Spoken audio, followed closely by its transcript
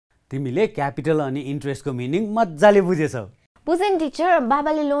तिमीले क्यापिटल अनि इन्ट्रेस्टको मिनिङ मज्जाले बुझेछौ। बुझेँ नि टिचर,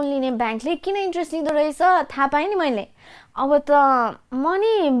 बाबाले लोन लिने ब्याङ्कले किन इन्ट्रेस्ट लिँदो रहेछ थाहा पाएँ नि मैले। अब त म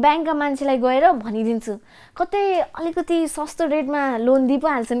नि ब्याङ्कका मान्छेलाई गएर भनिदिन्छु, कतै अलिकति सस्तो रेटमा लोन दिइ पो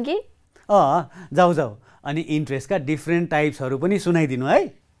हाल्छन् कि। जाऊ जाऊ, अनि इन्ट्रेस्टका डिफ्रेन्ट टाइप्सहरू पनि सुनाइदिनु है।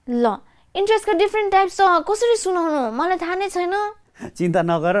 ल, इन्ट्रेस्टका डिफ्रेन्ट टाइप्स त कसरी सुनाउनु मलाई थाहा नै छैन। चिन्ता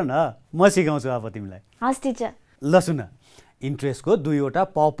नगर न, म सिकाउँछु अब तिमीलाई। हस् टिचर। ल सुन, इन्ट्रेस्टको दुईवटा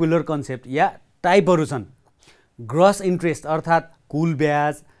पपुलर कन्सेप्ट या टाइपहरू छन्। ग्रस इन्ट्रेस्ट अर्थात् कुल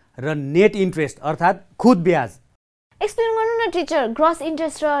ब्याज र नेट इन्ट्रेस्ट अर्थात् खुद ब्याज। एक्सप्लेन गर्नु न टिचर, ग्रस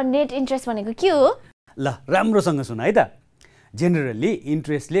इन्ट्रेस्ट र नेट इन्ट्रेस्ट भनेको के हो? ल राम्रोसँग सुन है त। जेनरली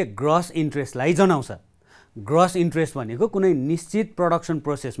इन्ट्रेस्टले ग्रस इन्ट्रेस्टलाई जनाउँछ। ग्रस इन्ट्रेस्ट भनेको कुनै निश्चित प्रोडक्सन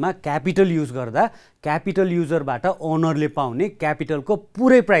प्रोसेसमा क्यापिटल युज गर्दा क्यापिटल युजरबाट ओनरले पाउने क्यापिटलको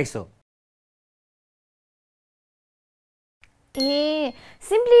पुरै प्राइस हो। ए,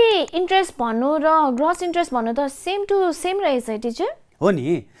 सिम्पली इन्ट्रेस्ट भन्नु र ग्रस इन्ट्रेस्ट भन्नु त सेम टु सेम रहेछ है टिचर? हो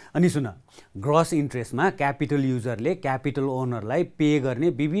नि। अनि सुन, ग्रस इन्ट्रेस्टमा क्यापिटल युजरले क्यापिटल ओनरलाई पे गर्ने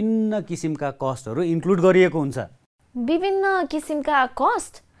विभिन्न किसिमका कस्टहरू इन्क्लुड गरिएको हुन्छ। विभिन्न किसिमका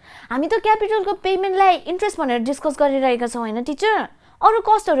कस्ट? हामी त क्यापिटलको पेमेन्टलाई इन्ट्रेस्ट भनेर डिस्कस गरिरहेका छौँ होइन टिचर? अरू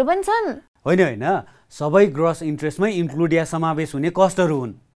कस्टहरू पनि छन्? होइन होइन, सबै ग्रस इन्ट्रेस्टमै इन्क्लुड या समावेश हुने कस्टहरू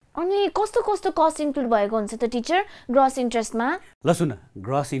हुन्। अनि कस्तो कस्तो कस्ट इन्क्लुड भएको हुन्छ त टिचर ग्रस इन्ट्रेस्टमा? ल सुन,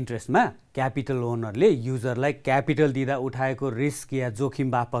 ग्रस इन्ट्रेस्टमा क्यापिटल ओनरले युजरलाई क्यापिटल दिँदा उठाएको रिस्क या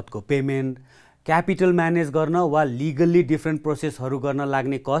जोखिम बापतको पेमेन्ट, क्यापिटल म्यानेज गर्न वा लिगल्ली डिफ्रेन्ट प्रोसेसहरू गर्न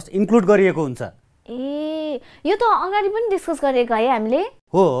लाग्ने कस्ट इन्क्लुड गरिएको हुन्छ। ए, यो त अगाडि पनि डिस्कस गरेको है हामीले।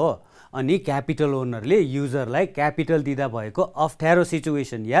 हो, अनि क्यापिटल ओनरले युजरलाई क्यापिटल दिँदा भएको अप्ठ्यारो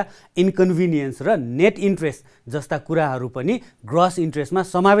सिचुएसन या इन्कन्भिनियन्स र नेट इन्ट्रेस्ट जस्ता कुराहरू पनि ग्रस इन्ट्रेस्टमा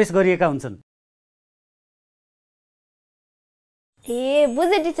समावेश गरिएका हुन्छन्। ए,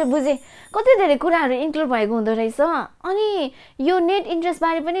 बुझेँ टिचर बुझेँ, कति धेरै कुराहरू इन्क्लुड भएको हुँदो रहेछ। अनि यो नेट इन्ट्रेस्ट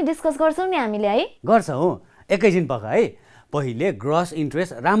बारे पनि डिस्कस गर्छौँ नि हामीले है? गर्छौँ, एकैछिन पख है। पहिले ग्रस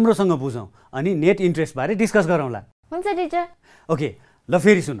इन्ट्रेस्ट राम्रोसँग बुझौँ अनि नेट इन्ट्रेस्ट बारे डिस्कस गरौँला। हुन्छ टिचर। ओके, ल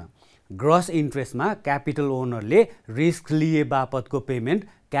फेरि सुन। ग्रस इन्ट्रेस्टमा क्यापिटल ओनरले रिस्क लिए बापतको पेमेन्ट,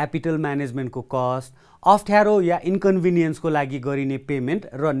 क्यापिटल म्यानेजमेन्टको कस्ट, अप्ठ्यारो या इन्कन्भिनियन्सको लागि गरिने पेमेन्ट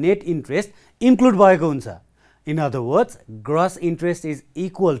र नेट इन्ट्रेस्ट इन्क्लुड भएको हुन्छ। In other words, gross interest is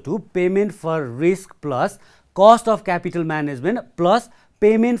equal to payment for risk plus cost of capital management plus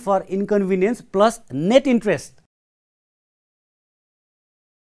payment for इन्कन्भिनियन्स plus net interest.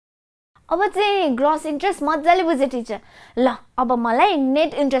 अब चाहिँ gross interest मजाले बुझेँ टिचर। ल, अब मलाई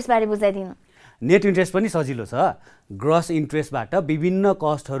नेट इन्ट्रेस्ट बारे बुझाइदिनु। नेट इन्ट्रेस्ट पनि सजिलो छ। ग्रस इन्ट्रेस्टबाट विभिन्न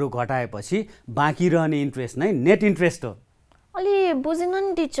कस्टहरू घटाएपछि बाँकी रहने इन्ट्रेस्ट नै नेट इन्ट्रेस्ट हो। अलि बुझेन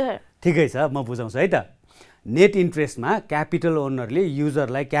नि टिचर। ठिकै छ, म बुझाउँछु है त। नेट इन्ट्रेस्टमा क्यापिटल ओनरले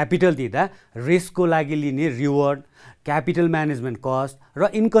युजरलाई क्यापिटल दिँदा रिस्कको लागि लिने रिवार्ड, क्यापिटल म्यानेजमेन्ट कस्ट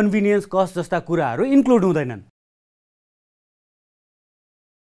र इन्कन्भिनियन्स कस्ट जस्ता कुराहरू इन्क्लुड हुँदैनन्।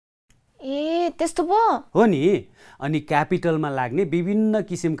 ए, त्यस्तो पो हो नि। अनि क्यापिटलमा लाग्ने विभिन्न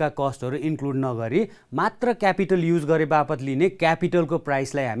किसिमका कस्टहरू इन्क्लुड नगरी मात्र क्यापिटल युज गरे बापत लिने क्यापिटलको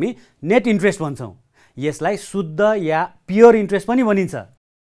प्राइसलाई हामी नेट इन्ट्रेस्ट भन्छौँ। यसलाई शुद्ध या प्योर इन्ट्रेस्ट पनि भनिन्छ।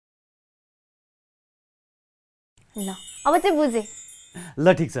 ल, अब चाहिँ बुझेँ।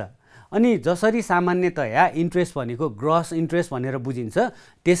 ल ठिक छ। अनि जसरी सामान्यतया इन्ट्रेस्ट भनेको ग्रस इन्ट्रेस्ट भनेर बुझिन्छ,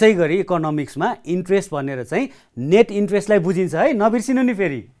 त्यसै गरी इकोनोमिक्समा इन्ट्रेस्ट भनेर चाहिँ नेट इन्ट्रेस्टलाई बुझिन्छ है, नबिर्सिनु नि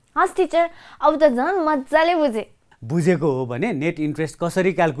फेरि। हस् टिचर, अब त झन् मजाले बुझेँ। बुझेको हो भने नेट इन्ट्रेस्ट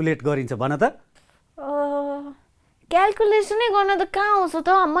कसरी क्याल्कुलेट गरिन्छ भन त? क्याल्कुलेसनै गर्न त कहाँ आउँछ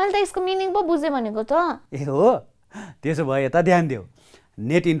त? मैले त यसको मिनिङ पो बुझेँ भनेको त। ए हो, त्यसो भए यता ध्यान देऊ।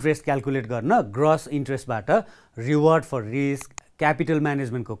 नेट इन्ट्रेस्ट क्याल्कुलेट गर्न gross इन्ट्रेस्टबाट reward for risk, capital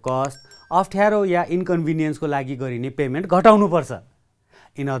म्यानेजमेन्टको cost, अप्ठ्यारो या इन्कन्भिनियन्सको लागि गरिने payment घटाउनुपर्छ।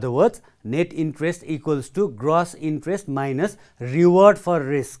 In other words, net interest equals to gross interest minus reward for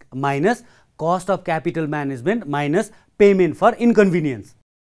risk minus cost of capital management minus payment for इन्कन्भिनियन्स।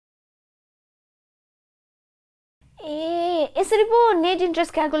 ए, यसरी पो net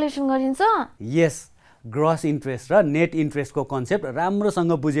interest calculation गरिन्छ? यस, gross interest र net इन्ट्रेस्टको concept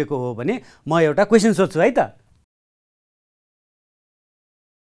राम्रोसँग बुझेको हो भने म एउटा क्वेसन सोध्छु है त।